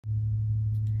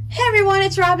Hey everyone,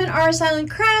 it's Robin,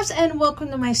 RsIslandCrafts, and welcome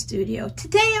to my studio.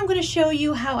 Today I'm going to show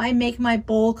you how I make my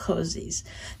bowl cozies.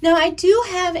 Now I do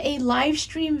have a live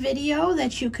stream video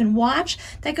that you can watch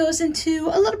that goes into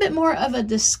a little bit more of a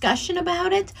discussion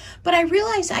about it, but I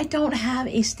realized I don't have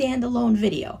a standalone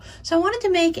video. So I wanted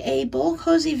to make a bowl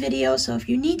cozy video, so if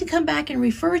you need to come back and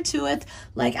refer to it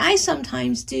like I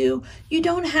sometimes do, you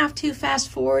don't have to fast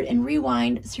forward and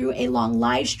rewind through a long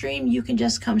live stream. You can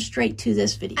just come straight to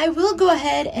this video. I will go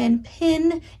ahead and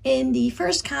pin in the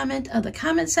first comment of the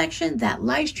comment section that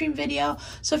live stream video,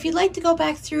 so if you'd like to go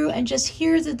back through and just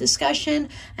hear the discussion,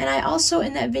 and I also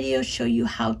in that video show you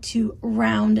how to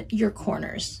round your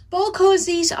corners. Bowl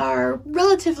cozies are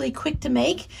relatively quick to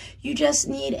make. You just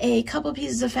need a couple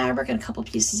pieces of fabric and a couple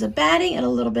pieces of batting and a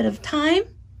little bit of time,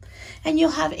 and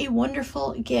you'll have a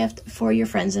wonderful gift for your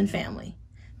friends and family.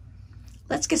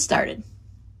 Let's get started.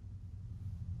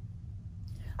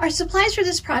 Our supplies for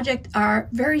this project are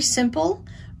very simple,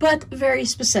 but very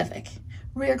specific.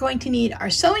 We are going to need our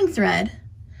sewing thread,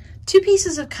 2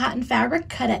 pieces of cotton fabric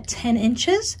cut at 10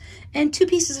 inches, and 2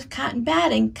 pieces of cotton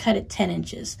batting cut at 10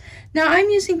 inches. Now I'm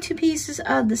using 2 pieces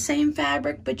of the same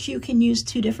fabric, but you can use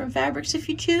 2 different fabrics if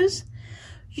you choose.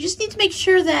 You just need to make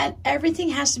sure that everything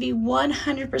has to be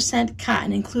 100%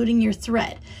 cotton, including your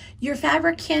thread. Your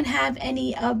fabric can't have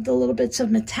any of the little bits of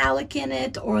metallic in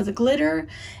it or the glitter,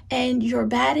 and your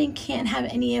batting can't have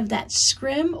any of that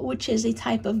scrim, which is a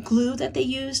type of glue that they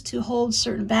use to hold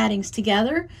certain battings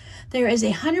together. There is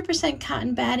 100%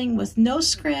 cotton batting with no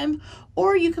scrim,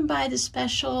 or you can buy the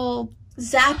special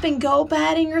zap and go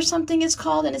batting or something it's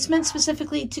called, and it's meant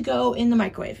specifically to go in the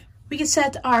microwave. We can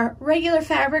set our regular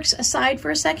fabrics aside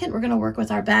for a second. We're going to work with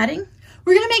our batting.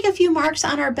 We're going to make a few marks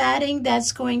on our batting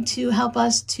that's going to help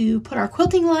us to put our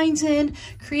quilting lines in,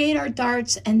 create our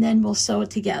darts, and then we'll sew it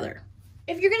together.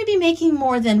 If you're going to be making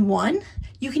more than one,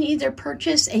 you can either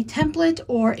purchase a template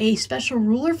or a special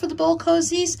ruler for the bowl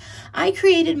cozies. I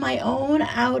created my own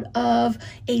out of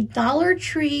a Dollar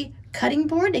Tree cutting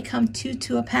board. They come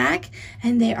 2 a pack,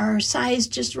 and they are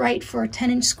sized just right for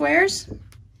 10-inch squares.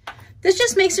 This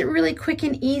just makes it really quick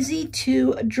and easy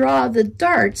to draw the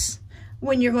darts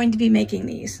when you're going to be making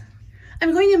these.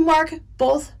 I'm going to mark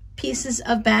both pieces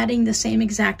of batting the same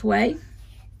exact way.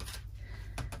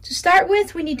 To start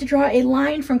with, we need to draw a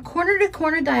line from corner to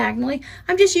corner diagonally.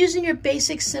 I'm just using your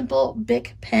basic simple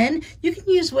Bic pen. You can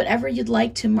use whatever you'd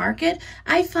like to mark it.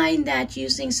 I find that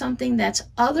using something that's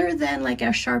other than like a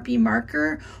Sharpie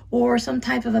marker or some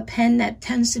type of a pen that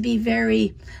tends to be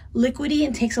very liquidy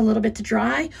and takes a little bit to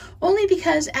dry, only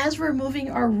because as we're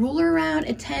moving our ruler around,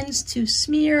 it tends to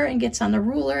smear and gets on the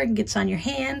ruler and gets on your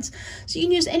hands. So you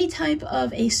can use any type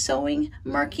of a sewing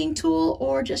marking tool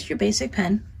or just your basic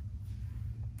pen.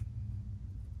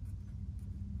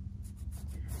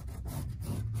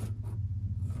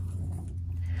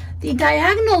 The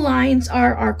diagonal lines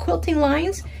are our quilting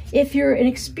lines. If you're an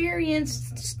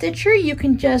experienced stitcher, you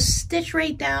can just stitch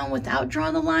right down without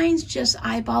drawing the lines, just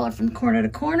eyeball it from corner to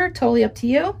corner, totally up to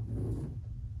you.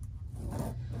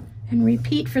 And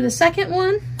repeat for the second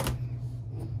one.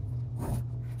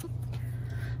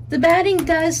 The batting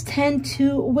does tend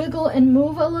to wiggle and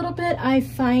move a little bit. I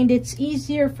find it's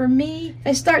easier for me.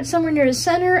 I start somewhere near the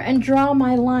center and draw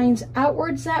my lines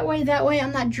outwards that way. That way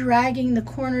I'm not dragging the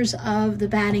corners of the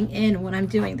batting in when I'm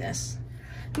doing this.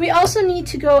 We also need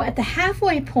to go at the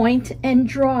halfway point and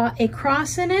draw a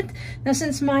cross in it. Now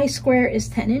since my square is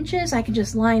 10 inches, I can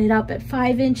just line it up at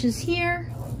 5 inches here.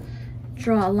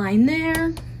 Draw a line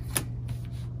there.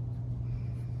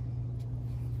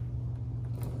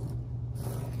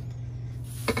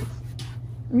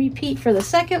 Repeat for the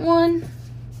second one.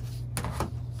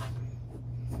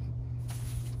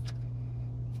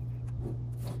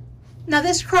 Now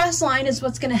this cross line is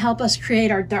what's going to help us create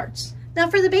our darts. Now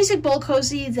for the basic bowl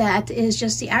cozy, that is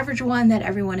just the average one that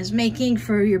everyone is making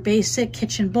for your basic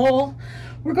kitchen bowl.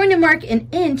 We're going to mark 1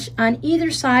 inch on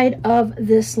either side of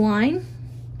this line.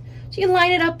 So you can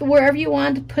line it up wherever you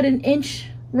want, put 1 inch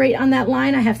right on that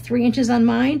line. I have 3 inches on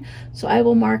mine, so I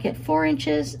will mark at 4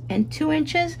 inches and 2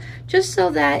 inches, just so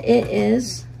that it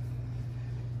is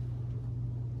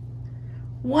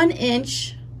 1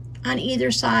 inch on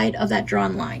either side of that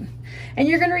drawn line. And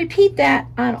you're going to repeat that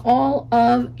on all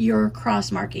of your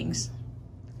cross markings.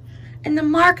 And to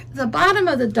mark the bottom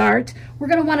of the dart, we're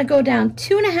going to want to go down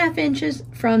 2.5 inches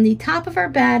from the top of our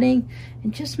batting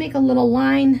and just make a little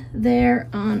line there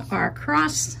on our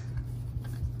cross.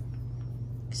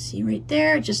 See right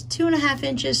there, just 2.5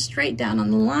 inches straight down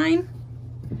on the line.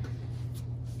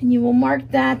 And you will mark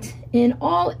that in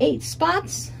all 8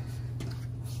 spots.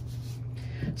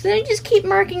 So then you just keep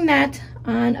marking that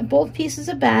on both pieces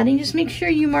of batting. Just make sure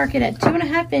you mark it at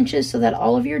 2.5 inches so that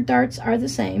all of your darts are the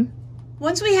same.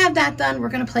 Once we have that done, we're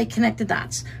going to play connect the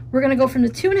dots. We're going to go from the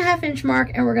 2.5 inch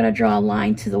mark and we're going to draw a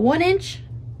line to the 1 inch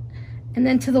and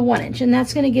then to the 1 inch. And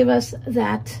that's going to give us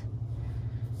that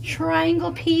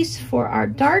triangle piece for our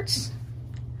darts.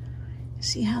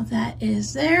 See how that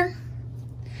is there?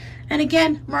 And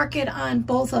again, mark it on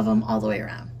both of them all the way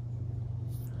around.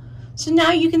 So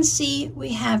now you can see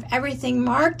we have everything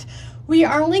marked. We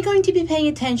are only going to be paying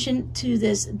attention to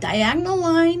this diagonal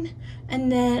line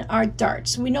and then our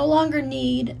darts. We no longer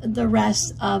need the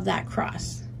rest of that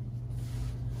cross.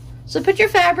 So put your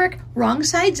fabric wrong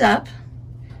sides up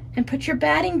and put your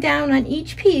batting down on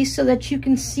each piece so that you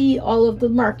can see all of the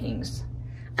markings.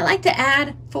 I like to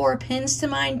add 4 pins to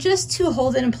mine just to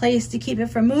hold it in place to keep it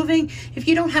from moving. If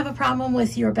you don't have a problem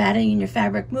with your batting and your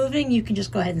fabric moving, you can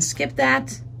just go ahead and skip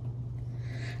that.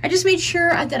 I just made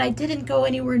sure that I didn't go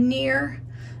anywhere near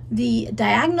the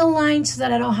diagonal line so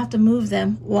that I don't have to move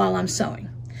them while I'm sewing.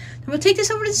 Then we'll take this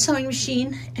over to the sewing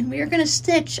machine and we are going to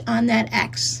stitch on that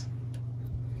X.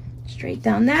 Straight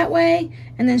down that way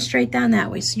and then straight down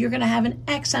that way. So you're going to have an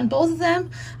X on both of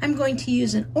them. I'm going to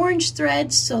use an orange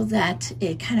thread so that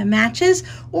it kind of matches,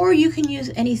 or you can use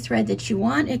any thread that you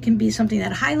want. It can be something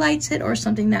that highlights it or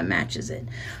something that matches it.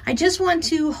 I just want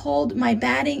to hold my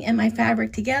batting and my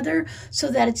fabric together so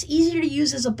that it's easier to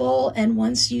use as a bowl, and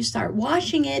once you start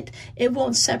washing it, it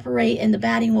won't separate and the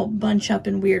batting won't bunch up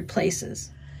in weird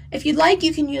places. If you'd like,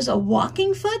 you can use a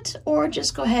walking foot or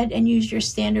just go ahead and use your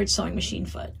standard sewing machine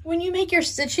foot. When you make your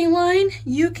stitching line,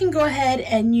 you can go ahead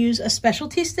and use a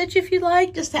specialty stitch if you'd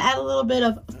like, just to add a little bit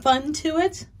of fun to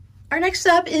it. Our next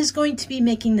step is going to be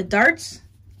making the darts.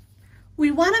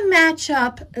 We want to match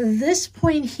up this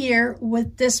point here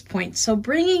with this point. So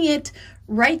bringing it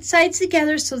right sides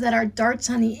together so that our darts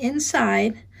on the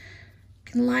inside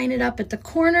can line it up at the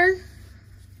corner.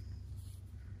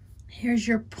 Here's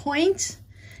your point.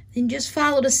 Then just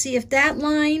follow to see if that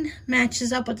line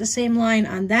matches up with the same line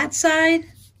on that side.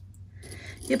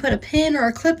 You put a pin or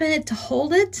a clip in it to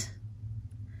hold it.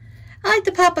 I like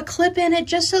to pop a clip in it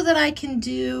just so that I can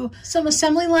do some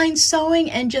assembly line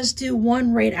sewing and just do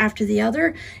one right after the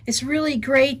other. It's really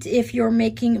great if you're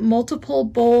making multiple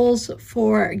bowls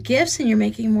for gifts and you're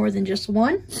making more than just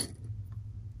one.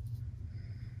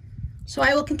 So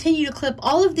I will continue to clip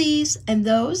all of these and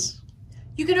those.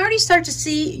 You can already start to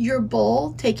see your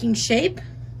bowl taking shape.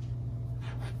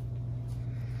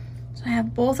 So I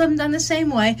have both of them done the same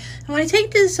way. And when I take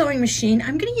it to the sewing machine,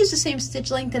 I'm going to use the same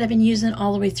stitch length that I've been using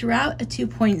all the way throughout, a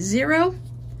 2.0.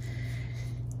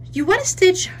 You want to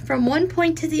stitch from one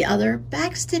point to the other,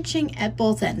 back stitching at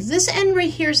both ends. This end right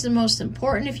here is the most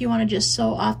important. If you want to just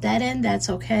sew off that end, that's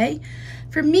okay.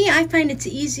 For me, I find it's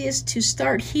easiest to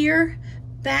start here,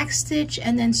 back stitch,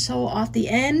 and then sew off the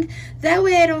end. That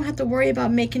way I don't have to worry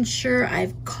about making sure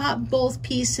I've caught both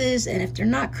pieces and if they're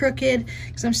not crooked,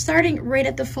 because I'm starting right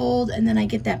at the fold and then I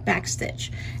get that back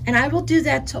stitch. And I will do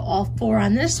that to all 4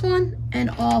 on this one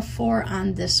and all 4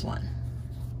 on this one.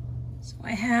 So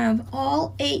I have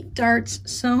all 8 darts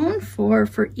sewn, 4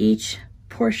 for each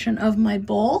portion of my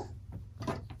bowl.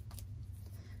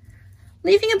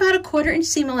 Leaving about a 1/4 inch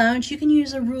seam allowance. You can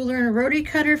use a ruler and a rotary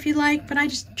cutter if you like, but I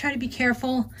just try to be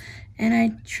careful and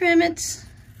I trim it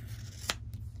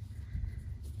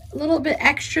a little bit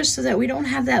extra so that we don't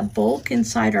have that bulk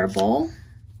inside our bowl.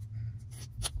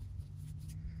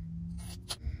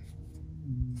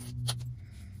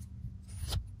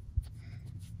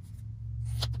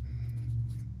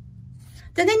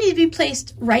 Then they need to be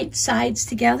placed right sides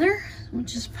together. We'll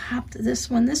just pop this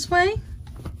one this way.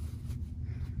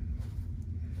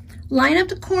 Line up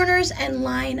the corners and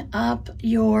line up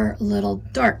your little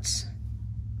darts.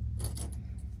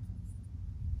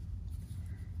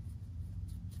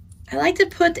 I like to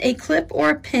put a clip or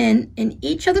a pin in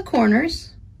each of the corners.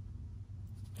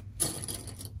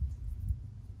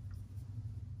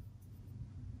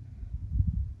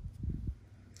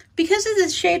 Because of the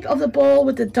shape of the bowl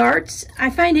with the darts, I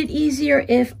find it easier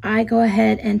if I go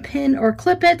ahead and pin or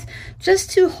clip it just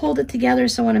to hold it together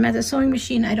so when I'm at the sewing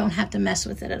machine, I don't have to mess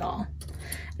with it at all.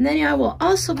 And then I will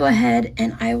also go ahead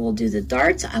and I will do the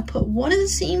darts. I'll put one of the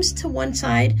seams to one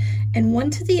side and one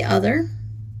to the other.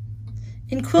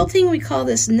 In quilting, we call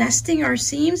this nesting our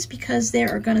seams because they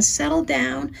are going to settle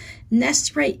down,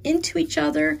 nest right into each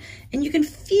other, and you can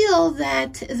feel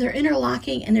that they're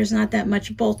interlocking and there's not that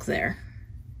much bulk there.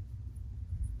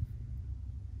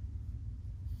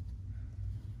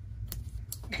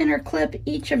 Pin or clip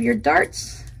each of your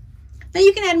darts. Now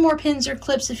you can add more pins or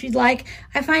clips if you'd like.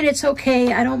 I find it's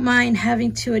okay. I don't mind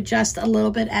having to adjust a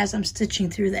little bit as I'm stitching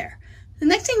through there. The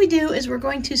next thing we do is we're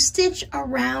going to stitch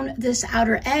around this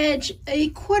outer edge, a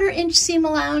 1/4 inch seam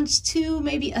allowance to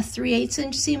maybe a 3/8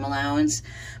 inch seam allowance,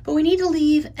 but we need to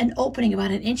leave an opening about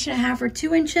 1.5 inches or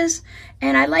 2 inches.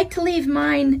 And I like to leave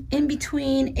mine in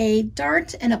between a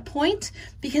dart and a point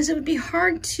because it would be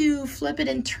hard to flip it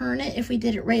and turn it if we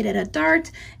did it right at a dart,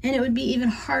 and it would be even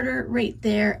harder right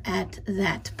there at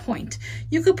that point.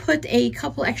 You could put a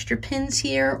couple extra pins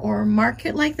here or mark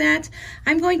it like that.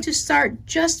 I'm going to start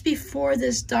just before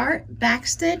this dart, back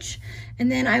stitch,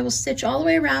 and then I will stitch all the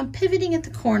way around, pivoting at the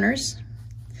corners.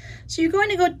 So you're going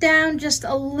to go down just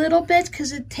a little bit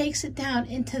because it takes it down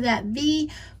into that V,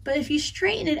 but if you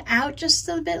straighten it out just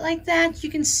a bit like that, you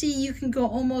can see you can go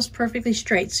almost perfectly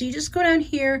straight. So you just go down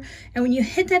here, and when you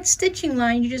hit that stitching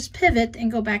line, you just pivot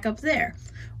and go back up there.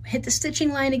 Hit the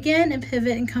stitching line again and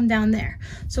pivot and come down there.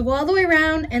 So go all the way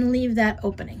around and leave that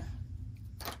opening.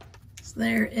 So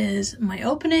there is my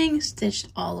opening, stitched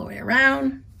all the way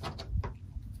around.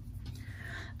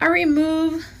 I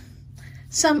remove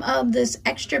some of this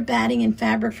extra batting and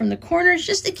fabric from the corners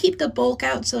just to keep the bulk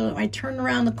out, so that when I turn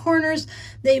around the corners,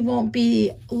 they won't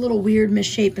be a little weird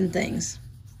misshapen things.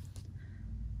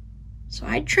 So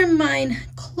I trim mine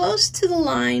close to the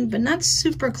line, but not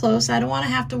super close. I don't want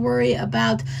to have to worry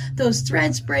about those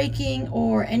threads breaking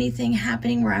or anything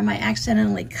happening where I might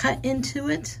accidentally cut into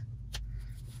it.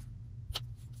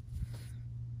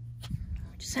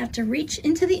 Just have to reach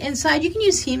into the inside. You can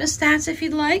use hemostats if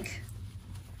you'd like.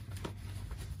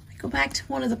 Go back to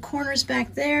one of the corners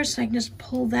back there so I can just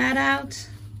pull that out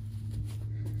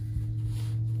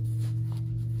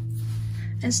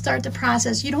and start the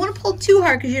process. You don't want to pull too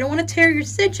hard because you don't want to tear your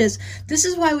stitches. This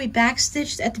is why we back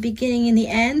stitched at the beginning and the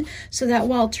end, so that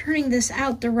while turning this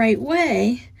out the right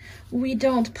way, we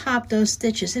don't pop those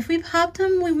stitches. If we popped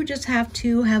them, we would just have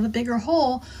to have a bigger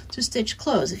hole to stitch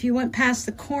close. If you went past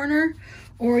the corner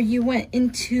or you went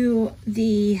into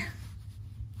the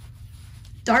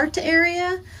dart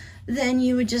area, then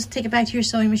you would just take it back to your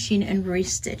sewing machine and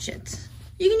re-stitch it.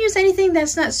 You can use anything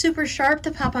that's not super sharp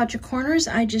to pop out your corners.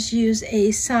 I just use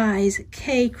a size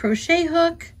K crochet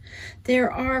hook.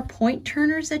 There are point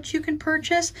turners that you can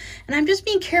purchase, and I'm just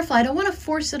being careful. I don't want to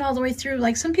force it all the way through.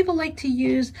 Like some people like to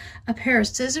use a pair of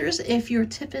scissors if your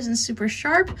tip isn't super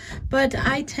sharp, but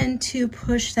I tend to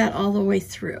push that all the way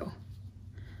through.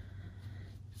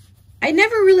 I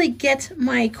never really get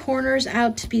my corners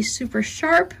out to be super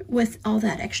sharp with all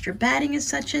that extra batting and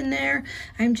such in there.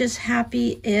 I'm just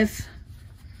happy if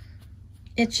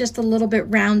it's just a little bit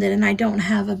rounded and I don't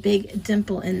have a big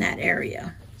dimple in that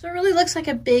area. So it really looks like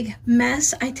a big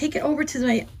mess. I take it over to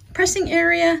my pressing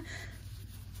area,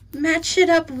 match it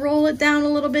up, roll it down a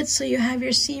little bit so you have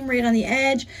your seam right on the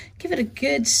edge. Give it a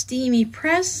good steamy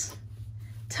press,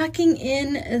 tucking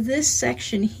in this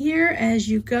section here as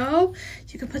you go.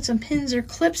 You can put some pins or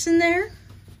clips in there.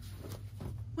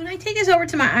 When I take this over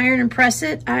to my iron and press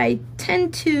it, I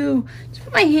tend to just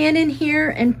put my hand in here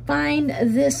and find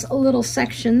this little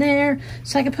section there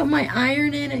so I can put my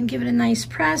iron in and give it a nice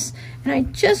press, and I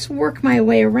just work my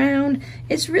way around.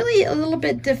 It's really a little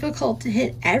bit difficult to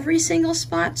hit every single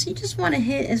spot, so you just want to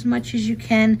hit as much as you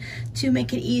can to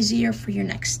make it easier for your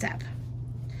next step.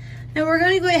 Now we're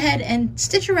going to go ahead and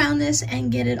stitch around this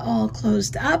and get it all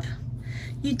closed up.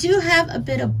 You do have a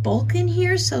bit of bulk in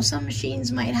here, so some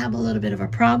machines might have a little bit of a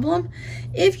problem.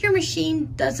 If your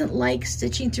machine doesn't like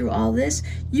stitching through all this,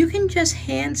 you can just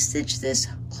hand stitch this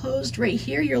closed right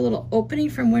here, your little opening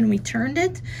from when we turned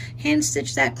it. Hand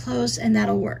stitch that closed and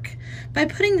that'll work. By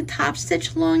putting the top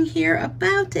stitch along here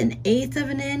about 1/8 of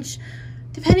an inch,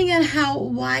 depending on how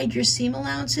wide your seam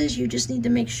allowance is, you just need to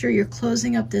make sure you're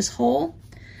closing up this hole.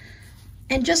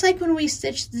 And just like when we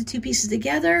stitch the two pieces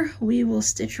together, we will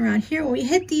stitch around here. When we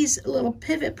hit these little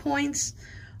pivot points,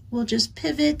 we'll just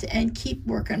pivot and keep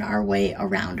working our way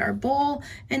around our bowl,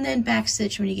 and then back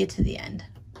stitch when you get to the end.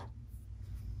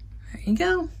 There you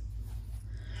go.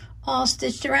 All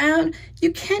stitched around.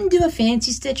 You can do a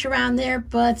fancy stitch around there,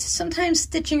 but sometimes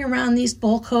stitching around these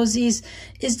bowl cozies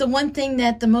is the one thing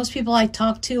that the most people I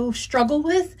talk to struggle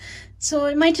with. So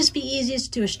it might just be easiest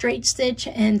to do a straight stitch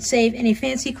and save any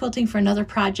fancy quilting for another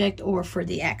project or for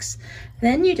the X.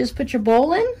 Then you just put your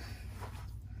bowl in.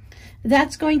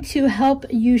 That's going to help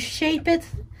you shape it.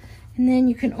 And then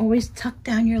you can always tuck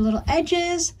down your little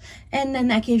edges, and then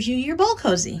that gives you your bowl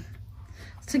cozy.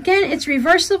 So again, it's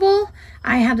reversible.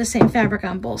 I have the same fabric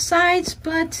on both sides,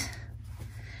 but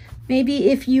maybe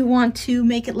if you want to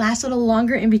make it last a little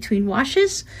longer in between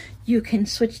washes, you can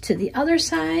switch to the other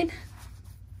side.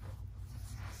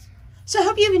 So I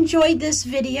hope you've enjoyed this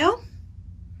video.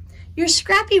 Your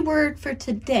scrappy word for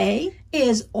today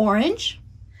is orange.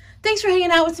 Thanks for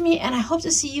hanging out with me, and I hope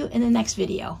to see you in the next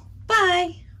video.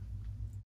 Bye!